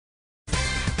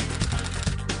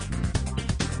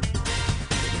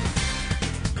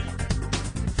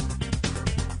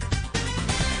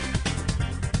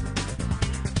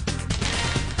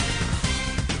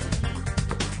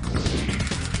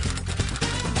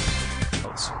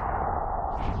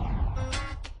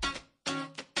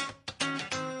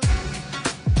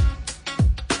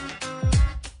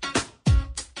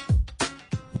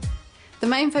The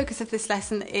main focus of this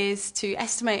lesson is to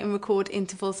estimate and record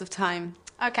intervals of time.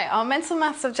 Okay, our mental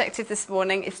maths objective this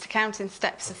morning is to count in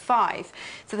steps of 5.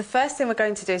 So the first thing we're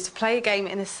going to do is to play a game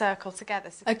in a circle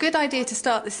together. A good idea to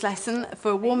start this lesson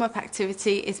for a warm-up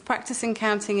activity is practicing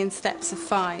counting in steps of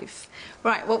 5.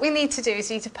 Right, what we need to do is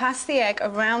you need to pass the egg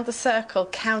around the circle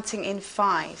counting in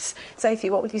 5s. Sophie,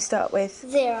 what would you start with?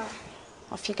 0.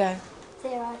 Off you go.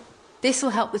 0. This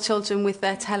will help the children with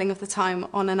their telling of the time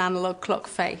on an analogue clock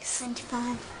face.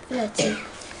 25. 30.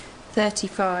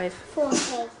 35.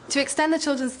 40. To extend the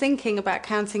children's thinking about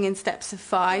counting in steps of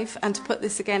 5 and to put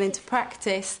this again into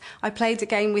practice, I played a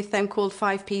game with them called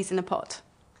 5 peas in a pot.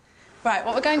 Right,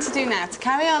 what we're going to do now, to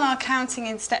carry on our counting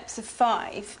in steps of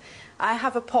 5, I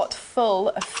have a pot full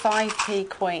of 5p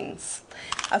coins.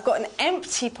 I've got an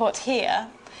empty pot here.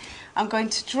 I'm going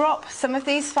to drop some of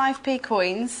these 5p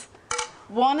coins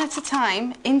one at a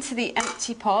time into the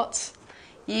empty pot.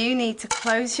 You need to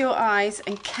close your eyes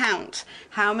and count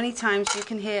how many times you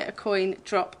can hear a coin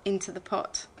drop into the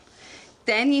pot.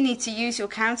 Then you need to use your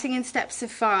counting in steps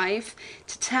of 5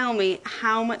 to tell me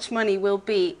how much money will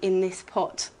be in this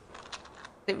pot.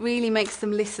 It really makes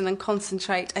them listen and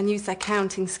concentrate and use their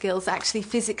counting skills, actually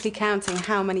physically counting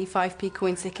how many 5p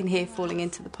coins they can hear falling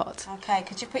into the pot. OK,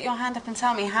 could you put your hand up and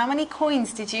tell me how many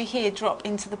coins did you hear drop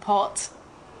into the pot?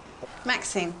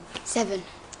 Maxine? 7.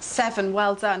 7,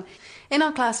 well done. In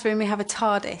our classroom we have a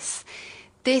TARDIS.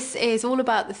 This is all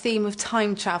about the theme of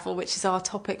time travel, which is our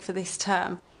topic for this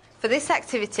term. For this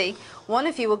activity, one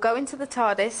of you will go into the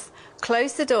TARDIS,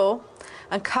 close the door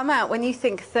and come out when you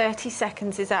think 30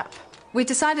 seconds is up. We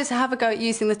decided to have a go at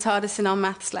using the TARDIS in our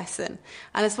maths lesson,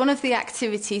 and as one of the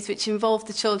activities which involved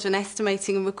the children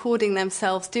estimating and recording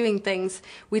themselves doing things,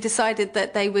 we decided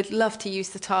that they would love to use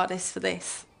the TARDIS for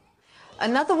this.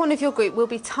 Another one of your group will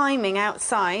be timing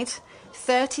outside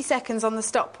 30 seconds on the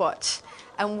stopwatch,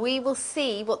 and we will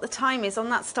see what the time is on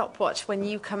that stopwatch when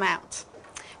you come out.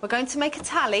 We're going to make a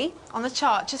tally on the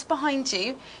chart just behind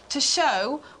you to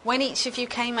show when each of you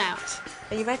came out.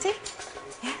 Are you ready?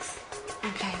 Yes?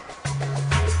 Okay.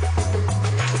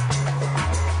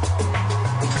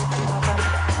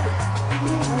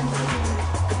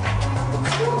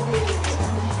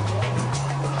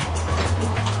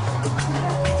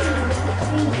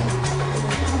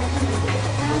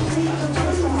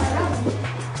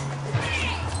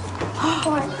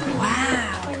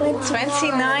 Wow,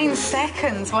 29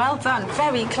 seconds, well done,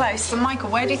 very close. So Michael,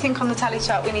 where do you think on the tally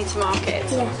chart we need to mark it?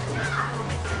 Yeah.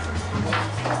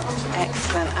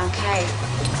 Excellent, okay.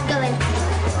 Go in.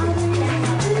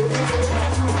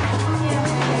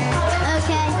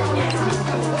 Okay.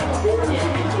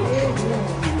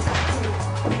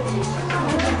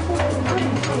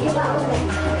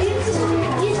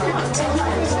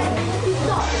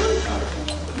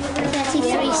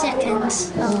 33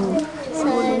 seconds. Oh. So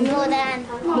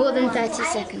more than 30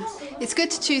 seconds. It's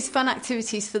good to choose fun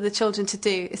activities for the children to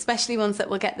do, especially ones that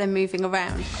will get them moving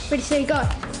around. Ready, steady, go.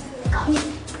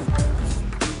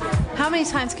 How many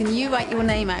times can you write your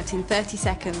name out in 30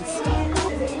 seconds?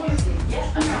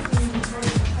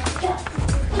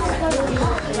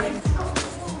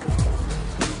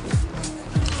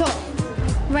 Stop.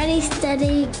 Ready,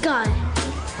 steady, go.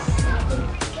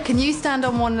 Can you stand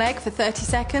on one leg for 30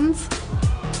 seconds?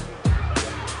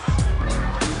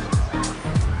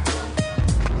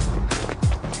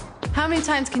 How many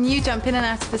times can you jump in and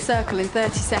out of the circle in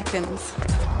 30 seconds?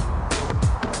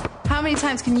 How many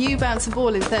times can you bounce a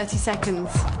ball in 30 seconds?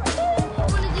 I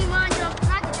want to do my jump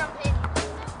and I can jump in.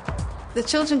 The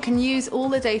children can use all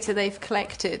the data they've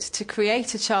collected to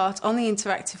create a chart on the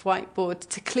interactive whiteboard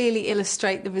to clearly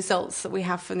illustrate the results that we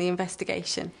have from the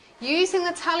investigation. Using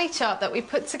the tally chart that we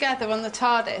put together on the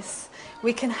TARDIS,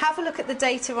 we can have a look at the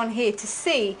data on here to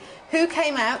see who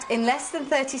came out in less than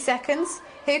 30 seconds,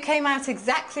 who came out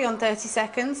exactly on 30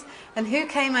 seconds, and who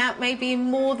came out maybe in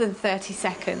more than 30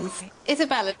 seconds.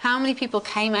 Isabella, how many people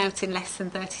came out in less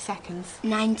than 30 seconds?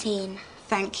 19.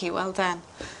 Thank you, well done.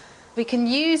 We can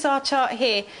use our chart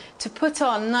here to put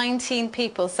on 19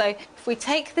 people. So if we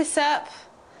take this up,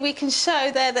 we can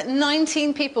show there that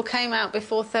 19 people came out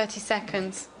before 30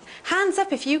 seconds. Hands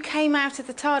up if you came out of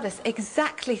the TARDIS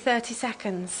exactly 30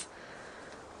 seconds.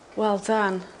 Well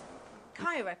done.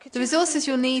 The resources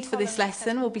you'll need for this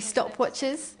lesson will be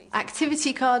stopwatches,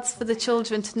 activity cards for the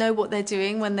children to know what they're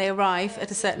doing when they arrive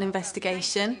at a certain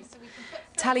investigation,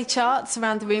 tally charts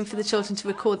around the room for the children to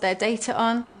record their data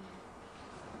on,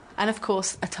 and of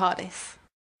course a TARDIS.